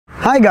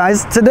Hi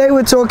guys, today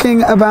we're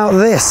talking about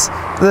this,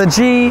 the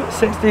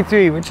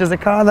G63, which is a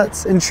car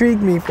that's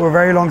intrigued me for a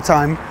very long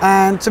time.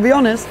 And to be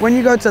honest, when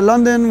you go to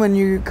London, when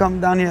you come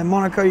down here in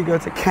Monaco, you go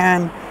to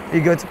Cannes, you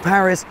go to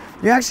Paris,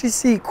 you actually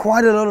see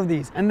quite a lot of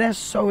these, and they're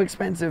so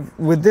expensive.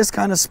 With this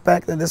kind of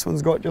spec that this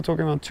one's got, you're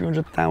talking about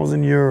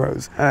 200,000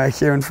 euros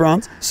here in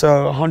France,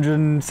 so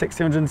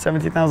 160,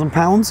 170,000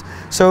 pounds.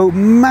 So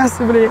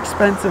massively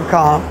expensive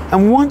car.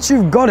 And once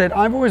you've got it,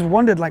 I've always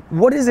wondered, like,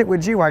 what is it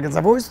with G-Wagons?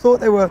 I've always thought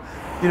they were,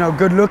 you know,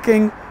 good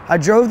looking. I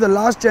drove the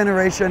last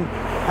generation,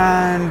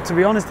 and to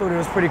be honest, thought it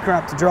was pretty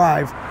crap to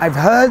drive. I've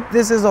heard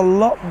this is a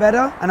lot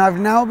better, and I've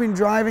now been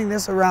driving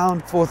this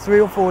around for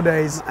 3 or 4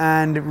 days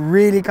and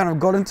really kind of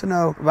gotten to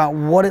know about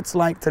what it's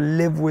like to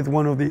live with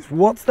one of these.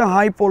 What's the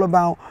hype all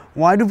about?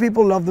 Why do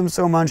people love them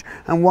so much?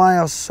 And why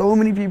are so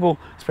many people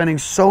spending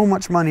so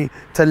much money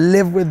to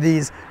live with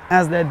these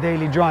as their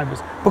daily drivers?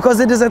 Because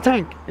it is a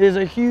tank. It is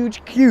a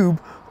huge cube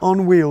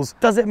on wheels.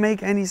 Does it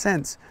make any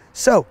sense?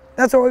 So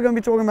that's what we're going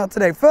to be talking about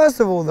today. First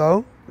of all,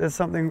 though, there's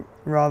something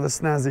rather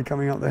snazzy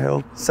coming up the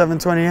hill.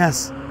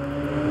 720S.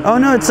 Oh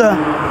no, it's a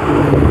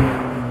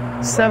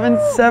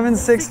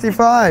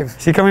 765.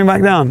 Is he coming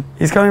back down?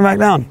 He's coming back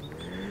down.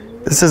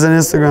 This is an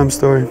Instagram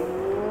story.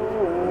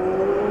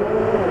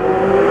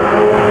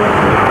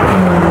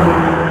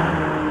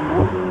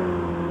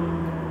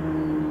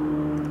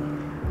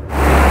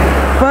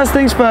 First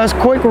things first,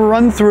 quick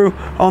run through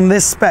on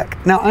this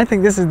spec. Now, I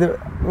think this is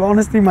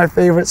honestly my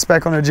favorite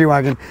spec on a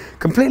G-Wagon.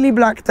 Completely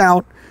blacked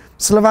out,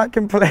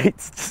 Slovakian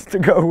plates just to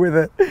go with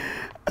it.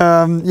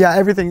 Yeah,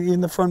 everything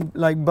in the front,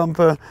 like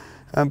bumper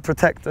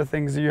protector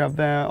things that you have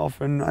there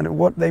often, and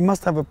what they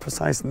must have a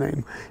precise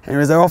name.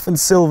 Anyways, they're often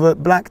silver,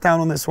 blacked out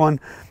on this one.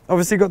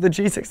 Obviously got the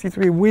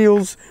G63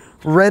 wheels,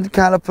 red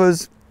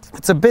calipers.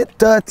 It's a bit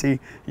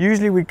dirty.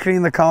 Usually we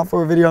clean the car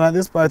for a video like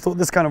this, but I thought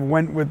this kind of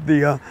went with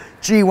the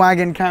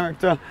G-Wagon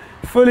character.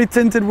 Fully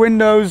tinted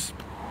windows.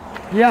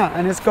 Yeah,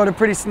 and it's got a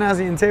pretty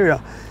snazzy interior.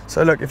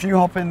 So look, if you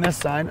hop in this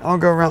side, I'll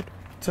go around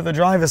to the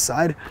driver's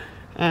side,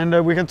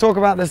 and we can talk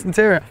about this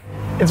interior.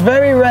 It's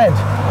very red.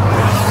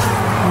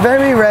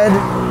 Very red.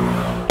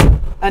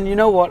 And you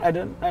know what? I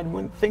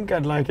wouldn't think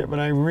I'd like it, but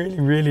I really,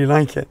 really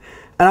like it.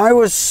 And I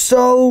was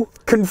so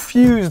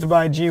confused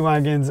by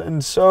G-Wagons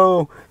and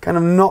so kind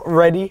of not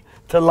ready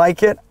to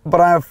like it,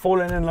 but I have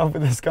fallen in love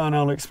with this car, and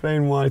I'll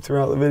explain why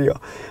throughout the video.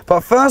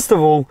 But first of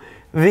all,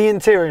 the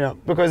interior,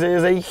 because it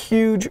is a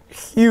huge,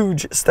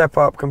 huge step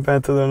up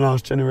compared to the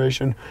last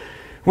generation,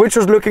 which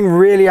was looking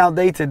really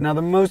outdated. Now,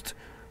 the most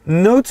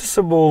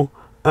noticeable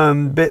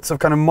bits of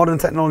kind of modern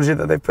technology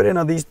that they've put in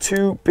are these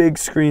two big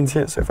screens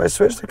here. So if I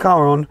switch the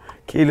car on,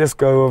 keyless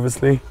go,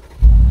 obviously,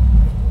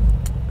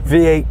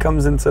 V8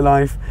 comes into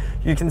life,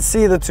 you can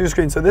see the two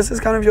screens. So this is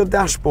kind of your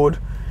dashboard,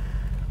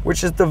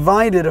 which is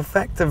divided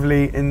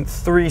effectively in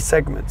 3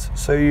 segments.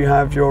 So you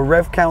have your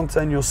rev counter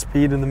and your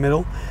speed in the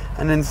middle,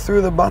 and then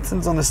through the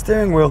buttons on the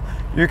steering wheel,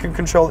 you can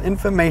control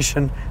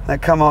information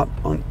that come out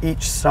on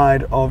each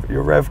side of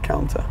your rev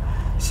counter.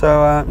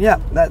 So yeah,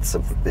 that's a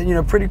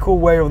pretty cool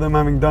way of them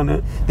having done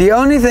it. The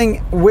only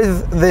thing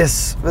with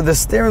this, the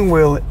steering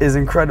wheel is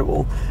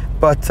incredible,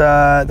 but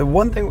the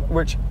one thing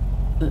which,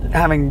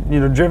 having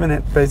driven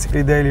it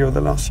basically daily over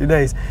the last few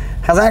days,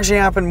 has actually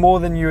happened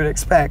more than you would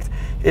expect,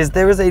 is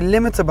there is a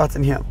limiter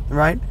button here,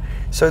 right?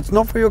 So it's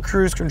not for your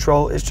cruise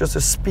control, it's just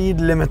a speed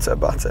limiter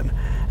button.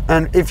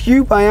 And if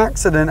you by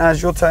accident,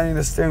 as you're turning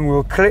the steering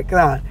wheel, click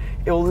that,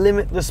 it will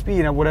limit the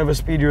speed at whatever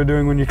speed you're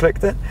doing when you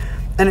clicked it.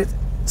 And it's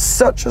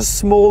such a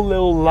small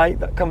little light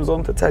that comes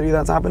on to tell you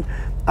that's happened.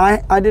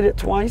 I did it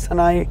twice and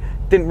I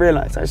didn't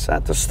realize. I just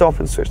had to stop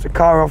and switch the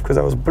car off because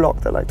I was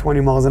blocked at like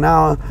 20 miles an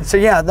hour. So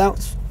yeah,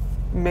 that's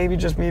maybe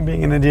just me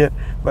being an idiot,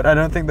 but I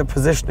don't think the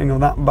positioning of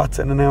that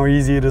button and how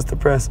easy it is to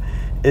press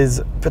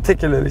is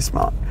particularly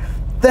smart.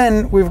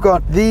 Then we've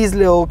got these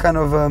little kind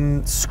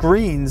of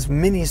screens,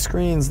 mini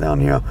screens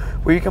down here,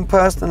 where you can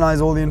personalize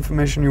all the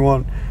information you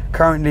want.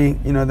 Currently,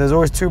 there's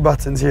always 2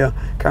 buttons here.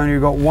 Currently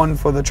you've got one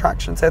for the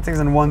traction settings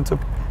and one to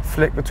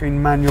flick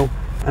between manual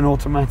and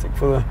automatic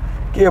for the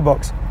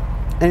gearbox.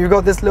 And you've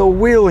got this little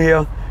wheel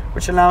here,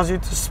 which allows you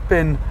to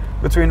spin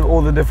between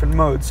all the different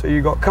modes. So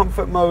you've got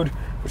comfort mode,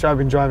 which I've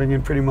been driving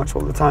in pretty much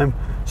all the time,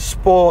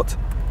 sport,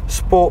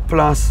 sport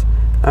plus,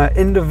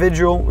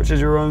 individual, which is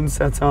your own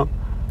setup,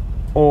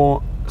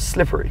 or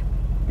slippery,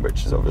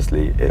 which is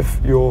obviously if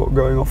you're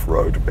going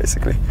off-road,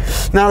 basically.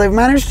 Now, they've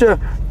managed to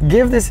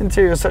give this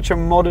interior such a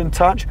modern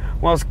touch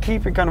whilst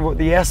keeping kind of what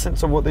the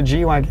essence of what the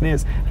G-Wagon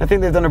is. I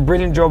think they've done a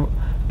brilliant job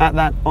at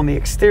that on the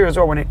exterior as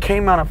well. When it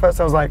came out at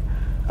first, I was like,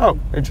 oh,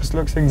 it just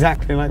looks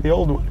exactly like the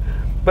old one.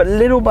 But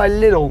little by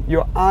little,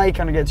 your eye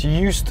kind of gets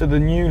used to the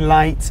new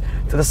lights,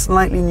 to the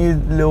slightly new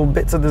little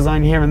bits of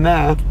design here and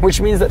there,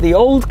 which means that the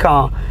old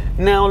car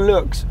now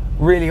looks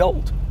really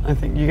old. I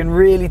think you can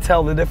really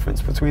tell the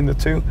difference between the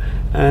two,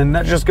 and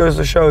that just goes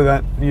to show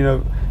that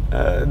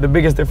the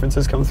biggest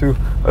differences come through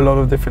a lot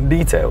of different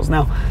details.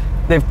 Now,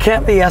 they've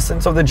kept the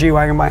essence of the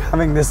G-Wagon by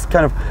having this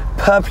kind of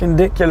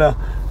perpendicular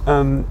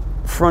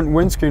front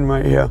windscreen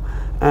right here,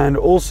 and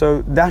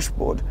also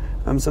dashboard.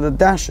 So the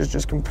dash is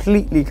just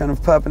completely kind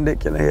of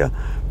perpendicular here,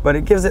 but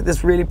it gives it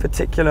this really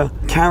particular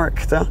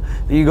character.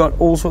 You got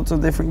all sorts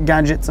of different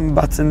gadgets and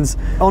buttons.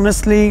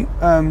 Honestly,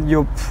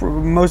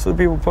 most of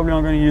the people probably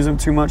aren't going to use them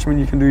too much. I mean,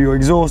 you can do your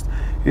exhaust,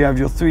 you have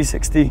your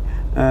 360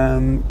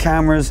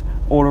 cameras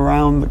all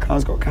around. The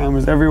car's got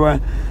cameras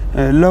everywhere,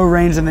 low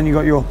range, and then you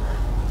got your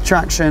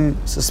traction,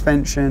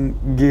 suspension,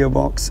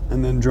 gearbox,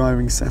 and then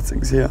driving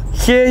settings here.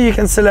 Here you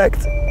can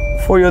select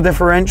for your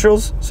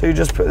differentials, so you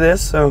just put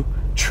this, so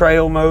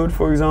trail mode,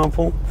 for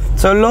example.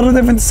 So a lot of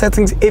different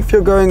settings if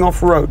you're going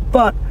off-road,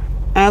 but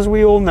as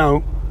we all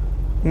know,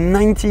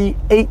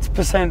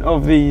 98%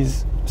 of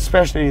these,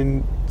 especially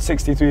in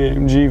 63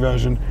 AMG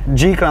version,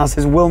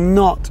 G-classes will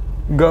not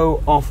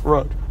go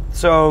off-road.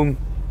 So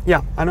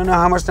yeah, I don't know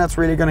how much that's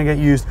really going to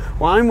get used.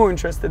 What I'm more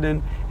interested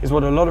in is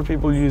what a lot of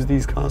people use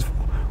these cars for,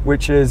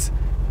 which is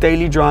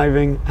daily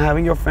driving,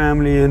 having your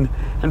family in,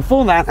 and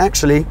for that,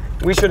 actually,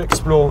 we should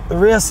explore the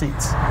rear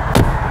seats.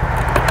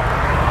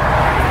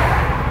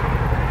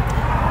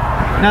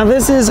 Now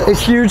this is a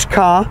huge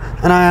car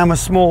and I am a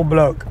small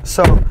bloke,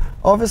 so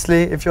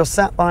obviously if you're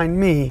sat behind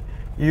me,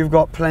 you've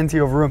got plenty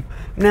of room.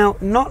 Now,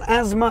 not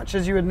as much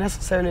as you would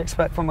necessarily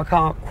expect from a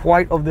car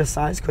quite of this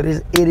size,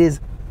 because it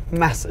is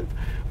massive.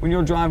 When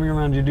you're driving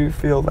around, you do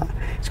feel that.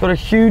 It's got a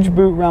huge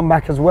boot round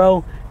back as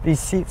well. These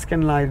seats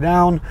can lie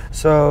down,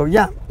 so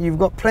yeah, you've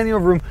got plenty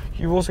of room.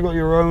 You've also got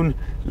your own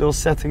little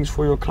settings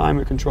for your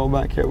climate control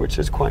back here, which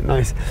is quite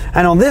nice.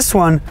 And on this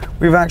one,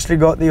 we've actually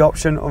got the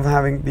option of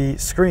having the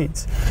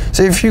screens.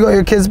 So if you got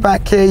your kids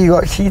back here, you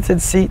got heated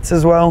seats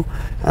as well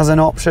as an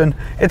option.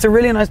 It's a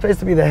really nice place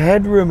to be. The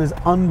headroom is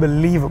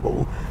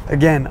unbelievable.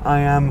 Again,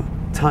 I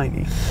am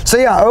tiny. So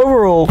yeah,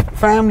 overall,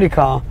 family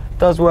car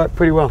does work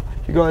pretty well.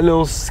 You got a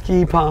little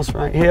ski pass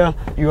right here.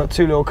 You got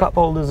two little cup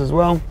holders as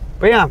well.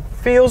 But yeah,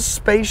 feels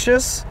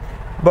spacious,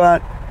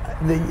 but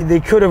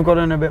they could have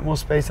gotten a bit more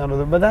space out of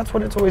them. But that's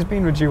what it's always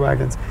been with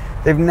G-Wagons.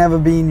 They've never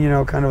been, you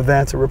know, kind of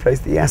there to replace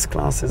the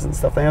S-classes and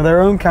stuff. They have their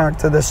own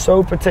character. They're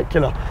so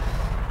particular.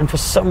 And for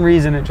some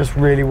reason, it just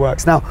really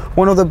works. Now,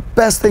 one of the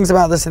best things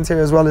about this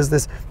interior as well is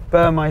this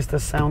Burmeister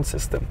sound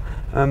system.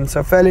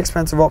 So fairly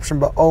expensive option,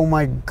 but oh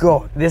my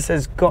God, this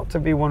has got to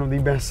be one of the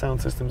best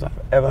sound systems I've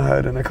ever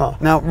heard in a car.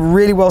 Now,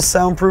 really well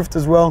soundproofed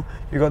as well.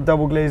 You've got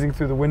double glazing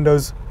through the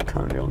windows,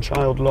 currently on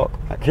child lock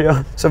back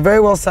here. So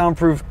very well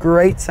soundproofed,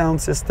 great sound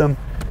system.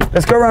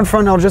 Let's go around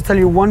front. I'll just tell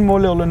you one more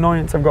little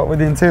annoyance I've got with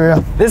the interior.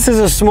 This is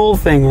a small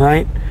thing,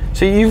 right?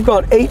 So you've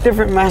got 8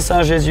 different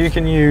massages you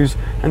can use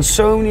and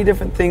so many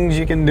different things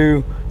you can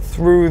do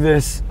through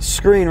this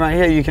screen right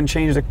here. You can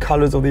change the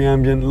colors of the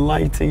ambient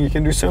lighting. You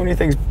can do so many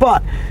things,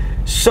 but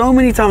so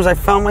many times I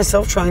found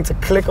myself trying to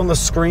click on the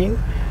screen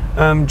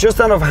just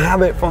out of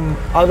habit from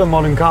other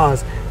modern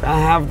cars that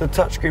have the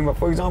touchscreen. But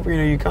for example, you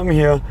know, you come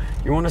here,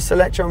 you want to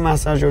select your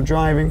massage, you're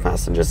driving,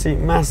 passenger seat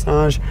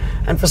massage,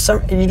 and for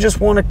some, you just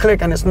want to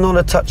click and it's not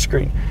a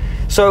touchscreen.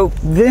 So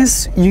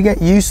this, you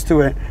get used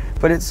to it,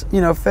 but it's, you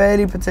know,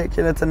 fairly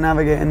particular to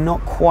navigate and not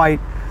quite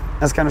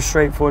as kind of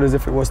straightforward as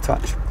if it was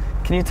touch.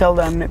 Can you tell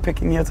that I'm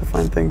nitpicking here to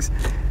find things?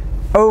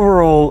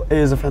 Overall, it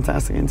is a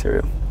fantastic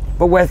interior.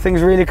 But where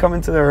things really come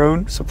into their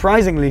own,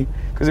 surprisingly,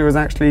 because it was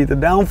actually the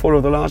downfall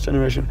of the last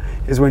generation,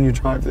 is when you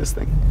drive this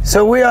thing.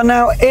 So we are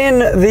now in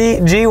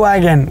the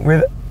G-Wagon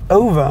with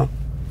over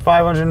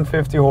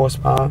 550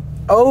 horsepower,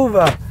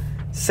 over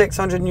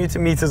 600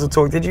 Newton meters of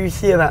torque. Did you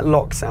hear that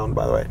lock sound,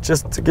 by the way?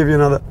 Just to give you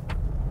another.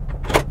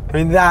 I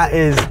mean, that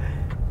is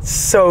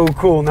so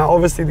cool. Now,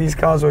 obviously, these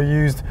cars were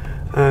used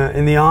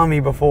in the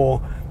army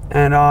before,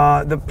 and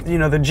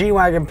the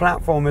G-Wagon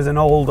platform is an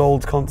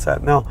old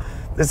concept. Now,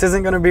 this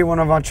isn't going to be one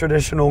of our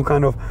traditional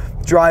kind of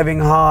driving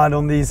hard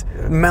on these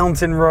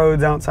mountain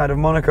roads outside of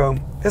Monaco.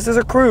 This is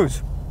a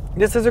cruise.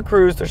 This is a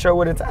cruise to show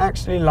what it's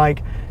actually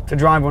like to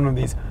drive one of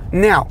these.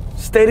 Now,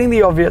 stating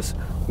the obvious,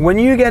 when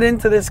you get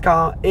into this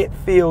car, it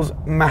feels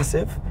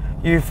massive.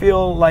 You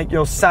feel like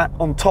you're sat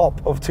on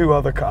top of 2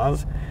 other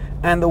cars,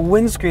 and the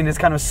windscreen is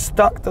kind of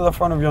stuck to the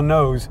front of your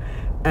nose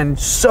and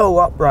so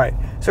upright.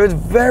 So it's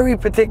very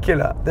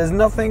particular. There's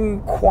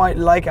nothing quite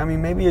like, I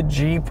mean, maybe a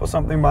Jeep or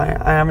something, but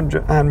I haven't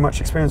had much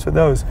experience with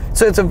those.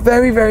 So it's a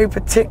very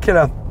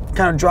particular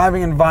kind of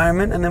driving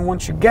environment. And then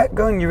once you get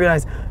going, you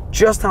realize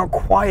just how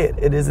quiet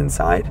it is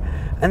inside.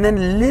 And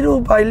then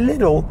little by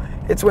little,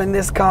 it's when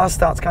this car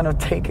starts kind of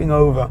taking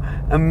over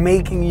and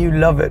making you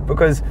love it,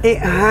 because it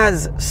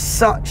has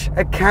such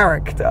a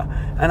character.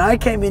 And I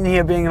came in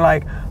here being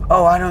like,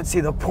 oh, I don't see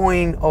the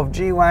point of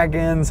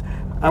G-Wagons.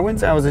 I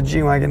wouldn't say I was a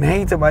G-Wagon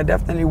hater, but I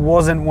definitely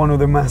wasn't one of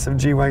the massive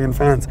G-Wagon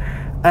fans.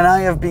 And I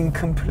have been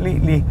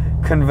completely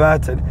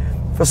converted.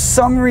 For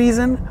some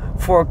reason,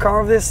 for a car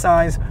of this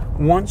size,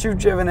 once you've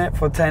driven it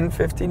for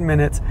 10-15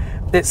 minutes,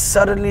 it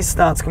suddenly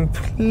starts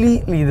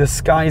completely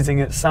disguising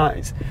its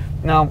size.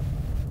 Now,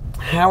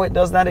 how it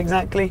does that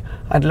exactly,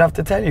 I'd love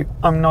to tell you.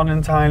 I'm not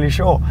entirely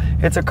sure.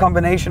 It's a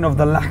combination of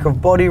the lack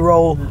of body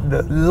roll,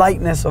 the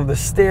lightness of the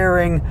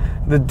steering,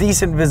 the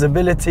decent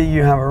visibility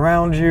you have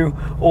around you,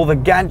 all the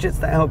gadgets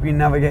that help you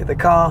navigate the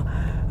car.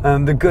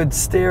 the good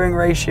steering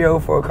ratio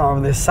for a car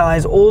of this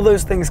size. All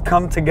those things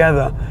come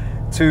together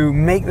to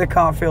make the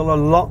car feel a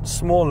lot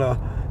smaller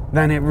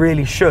than it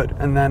really should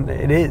and than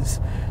it is.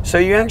 So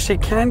you actually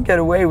can get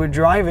away with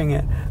driving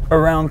it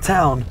around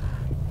town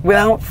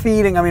without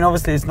feeling, I mean,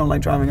 obviously it's not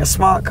like driving a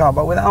smart car,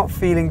 but without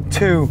feeling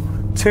too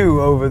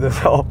over the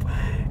top.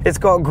 It's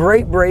got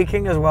great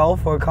braking as well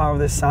for a car of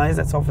this size.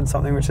 That's often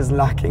something which is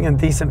lacking, and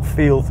decent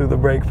feel through the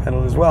brake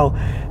pedal as well.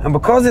 And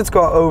because it's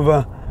got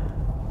over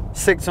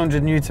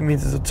 600 Newton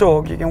meters of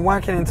torque, you can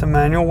whack it into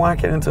manual,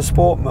 whack it into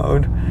sport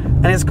mode,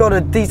 and it's got a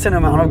decent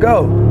amount of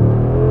go.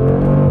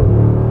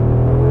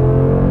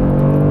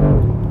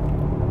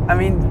 I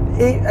mean,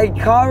 a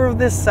car of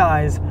this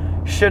size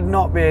should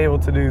not be able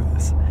to do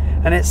this.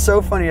 And it's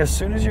so funny, as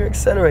soon as you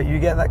accelerate, you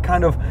get that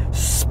kind of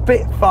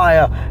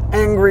spitfire,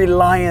 angry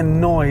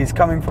lion noise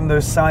coming from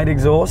those side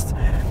exhausts.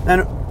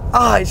 And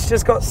it's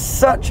just got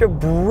such a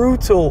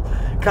brutal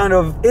kind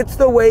of, it's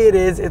the way it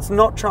is. It's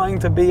not trying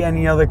to be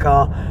any other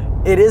car.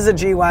 It is a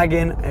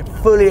G-Wagon. It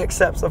fully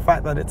accepts the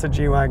fact that it's a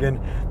G-Wagon.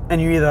 And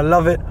you either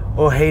love it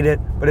or hate it,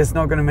 but it's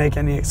not going to make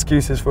any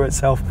excuses for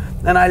itself.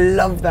 And I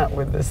love that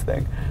with this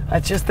thing. I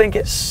just think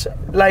it's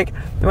like,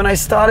 when I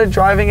started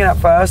driving it at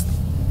first,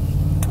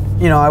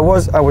 you know, I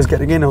was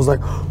getting in, I was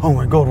like, oh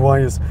my God, why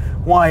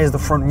is the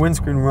front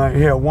windscreen right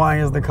here? Why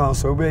is the car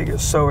so big?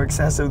 It's so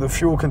excessive. The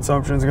fuel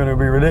consumption is going to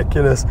be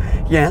ridiculous.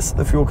 Yes,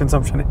 the fuel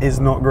consumption is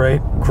not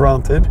great,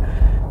 granted.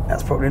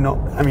 That's probably not,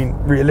 I mean,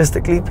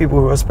 realistically, people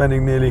who are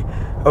spending nearly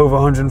over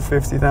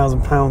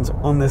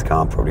 £150,000 on this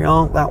car probably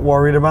aren't that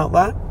worried about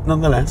that.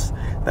 Nonetheless,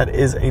 that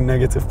is a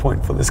negative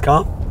point for this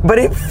car. But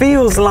it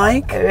feels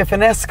like if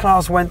an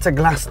S-Class went to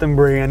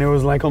Glastonbury and it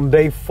was like on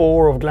day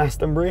 4 of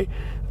Glastonbury,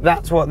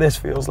 that's what this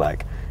feels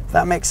like. If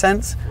that makes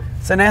sense.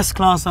 It's an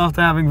S-Class after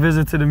having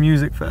visited a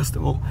music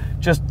festival.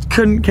 Just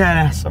couldn't care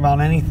less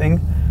about anything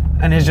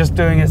and is just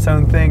doing its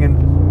own thing and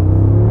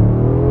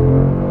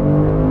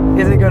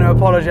isn't going to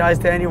apologize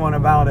to anyone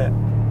about it.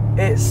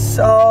 It's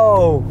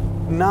so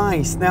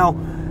nice. Now,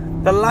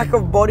 the lack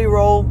of body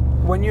roll,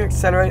 when you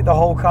accelerate, the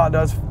whole car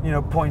does, you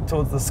know, point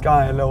towards the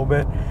sky a little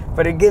bit,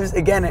 but it gives,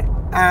 again, it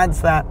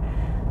adds that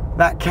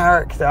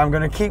character. I'm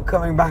going to keep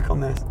coming back on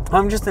this.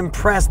 I'm just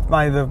impressed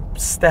by the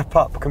step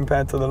up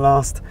compared to the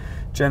last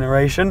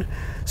generation.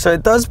 So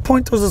it does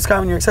point towards the sky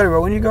when you accelerate,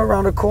 but when you go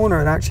around a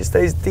corner, it actually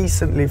stays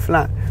decently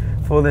flat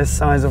for this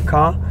size of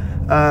car.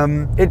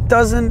 It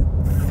doesn't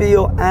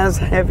feel as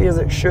heavy as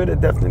it should. It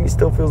definitely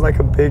still feels like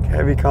a big,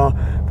 heavy car,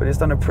 but it's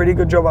done a pretty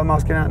good job at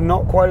masking out.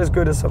 Not quite as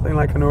good as something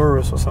like an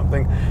Urus or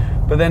something,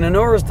 but then an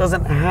Urus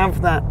doesn't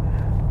have that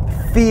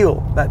feel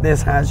that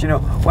this has. You know,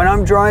 when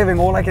I'm driving,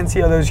 all I can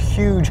see are those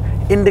huge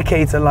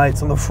indicator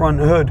lights on the front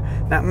hood,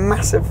 that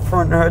massive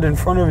front hood in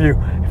front of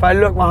you. If I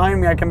look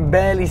behind me, I can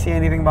barely see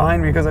anything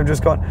behind me because I've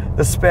just got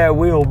the spare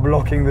wheel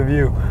blocking the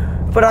view.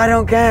 But I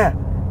don't care.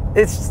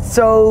 It's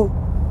so,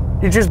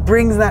 it just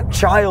brings that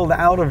child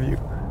out of you.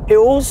 It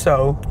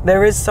also,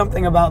 there is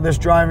something about this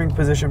driving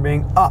position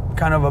being up,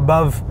 kind of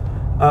above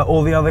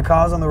all the other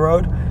cars on the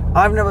road.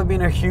 I've never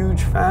been a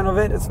huge fan of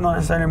it. It's not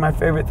necessarily my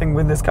favorite thing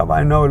with this car, but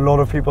I know a lot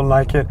of people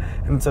like it,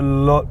 and it's a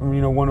lot, you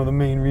know, one of the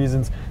main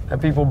reasons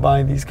that people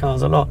buy these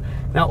cars a lot.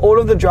 Now, all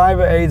of the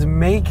driver aids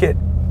make it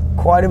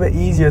quite a bit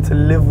easier to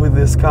live with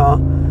this car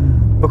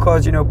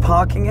because, you know,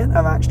 parking it,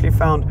 I've actually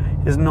found,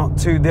 is not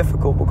too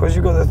difficult because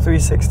you've got the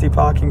 360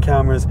 parking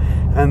cameras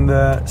and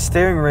the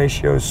steering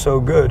ratio is so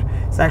good.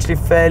 It's actually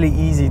fairly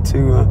easy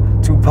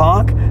to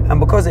park, and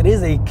because it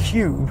is a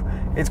cube,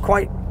 it's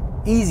quite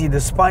easy,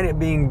 despite it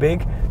being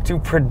big, to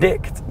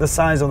predict the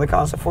size of the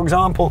car. So for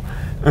example,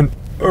 an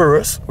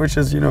Urus, which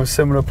is, you know,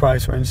 similar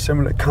price range,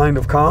 similar kind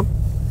of car,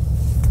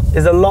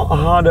 is a lot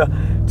harder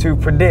to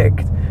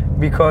predict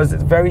because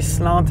it's very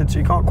slanted, so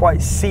you can't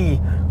quite see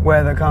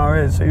where the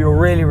car is, so you're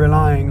really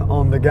relying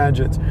on the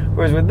gadgets.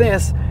 Whereas with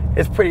this,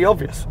 it's pretty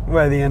obvious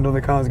where the end of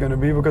the car is going to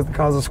be because the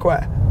car's a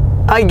square.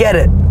 I get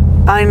it.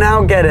 I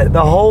now get it.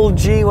 The whole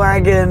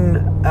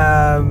G-Wagon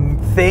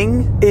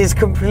thing is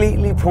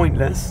completely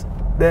pointless.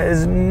 There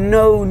is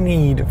no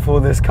need for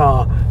this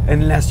car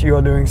unless you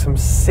are doing some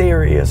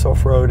serious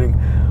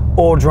off-roading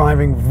or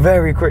driving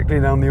very quickly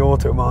down the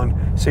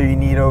Autobahn, so you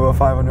need over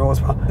 500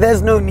 horsepower.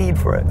 There's no need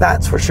for it,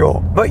 that's for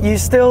sure. But you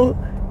still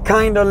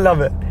kind of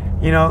love it,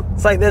 you know?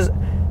 It's like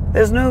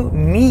there's no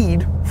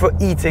need for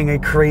eating a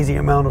crazy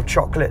amount of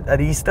chocolate at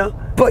Easter,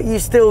 but you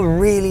still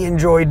really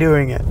enjoy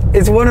doing it.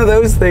 It's one of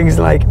those things,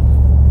 like,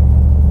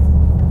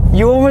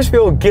 you almost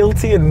feel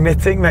guilty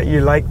admitting that you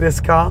like this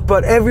car,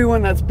 but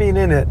everyone that's been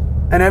in it,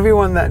 and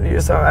everyone that,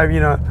 you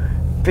know,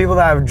 people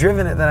that have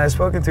driven it that I've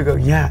spoken to go,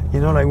 yeah, you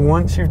know, like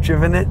once you've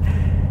driven it,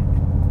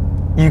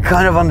 you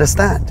kind of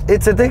understand.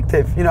 It's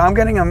addictive. You know, I'm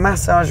getting a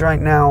massage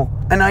right now,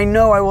 and I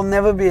know I will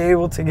never be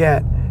able to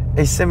get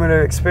a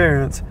similar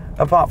experience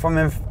apart from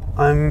if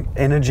I'm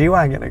in a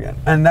G-Wagon again.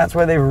 And that's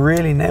where they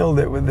really nailed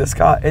it with this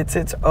car. It's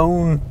its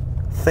own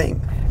thing.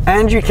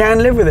 And you can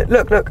live with it.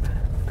 Look at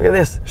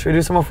this. Should we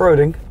do some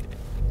off-roading?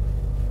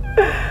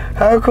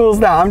 How cool is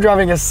that? I'm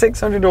driving a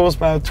 600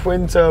 horsepower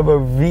twin turbo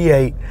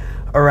V8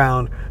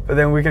 around but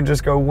then we can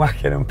just go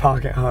whack it and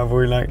park it however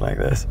we like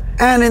this.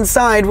 And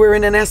inside, we're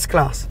in an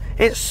S-Class.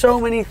 It's so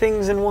many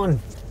things in one.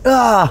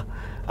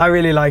 I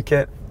really like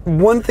it.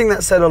 One thing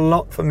that said a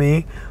lot for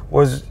me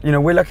was, you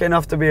know, we're lucky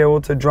enough to be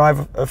able to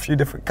drive a few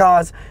different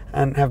cars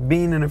and have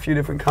been in a few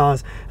different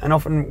cars. And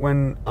often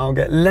when I'll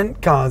get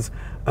lent cars,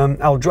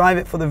 I'll drive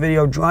it for the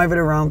video, drive it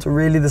around to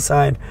really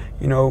decide,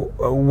 you know,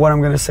 what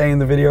I'm going to say in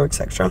the video,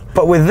 etc.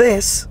 But with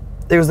this,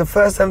 it was the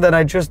first time that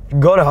I just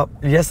got up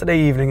yesterday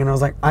evening and I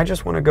was like, I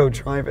just want to go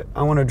drive it.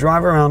 I want to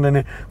drive around in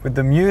it with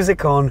the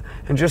music on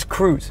and just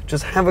cruise,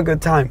 just have a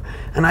good time.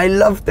 And I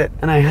loved it.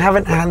 And I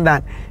haven't had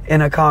that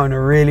in a car in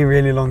a really,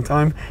 really long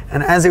time.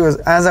 And as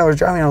I was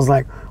driving, I was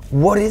like,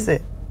 what is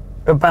it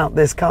about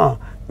this car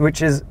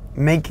which is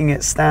making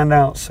it stand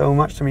out so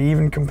much to me,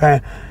 even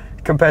compared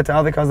to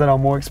other cars that are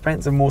more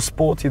expensive, more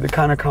sporty, the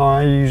kind of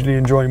car I usually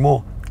enjoy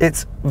more.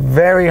 It's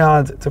very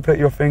hard to put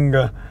your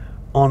finger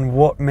on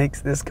what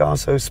makes this car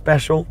so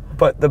special,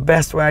 but the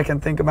best way I can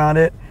think about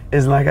it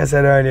is, like I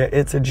said earlier,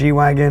 it's a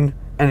G-Wagon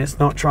and it's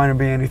not trying to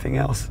be anything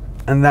else.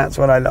 And that's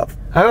what I love.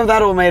 I hope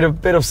that all made a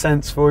bit of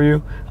sense for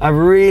you. I've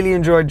really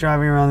enjoyed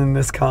driving around in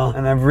this car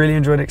and I've really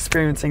enjoyed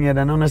experiencing it.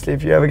 And honestly,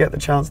 if you ever get the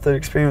chance to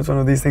experience one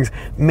of these things,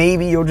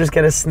 maybe you'll just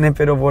get a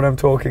snippet of what I'm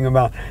talking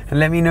about. And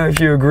let me know if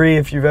you agree,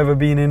 if you've ever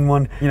been in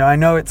one. You know, I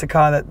know it's a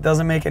car that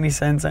doesn't make any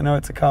sense. I know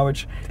it's a car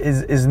which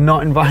is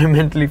not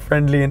environmentally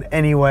friendly in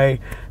any way.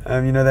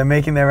 You know, they're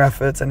making their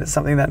efforts and it's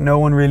something that no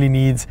one really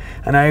needs.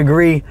 And I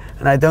agree,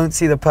 and I don't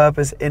see the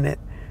purpose in it.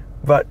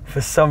 But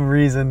for some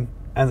reason,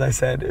 as I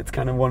said, it's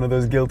kind of one of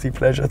those guilty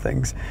pleasure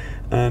things.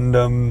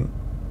 And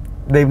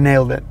they've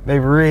nailed it.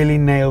 They've really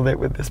nailed it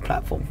with this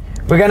platform.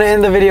 We're going to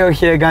end the video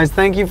here, guys.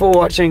 Thank you for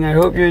watching. I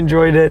hope you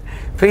enjoyed it.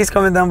 Please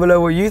comment down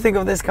below what you think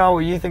of this car,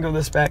 what you think of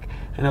the spec,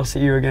 and I'll see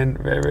you again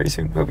very, very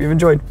soon. Hope you've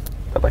enjoyed.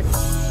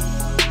 Bye-bye.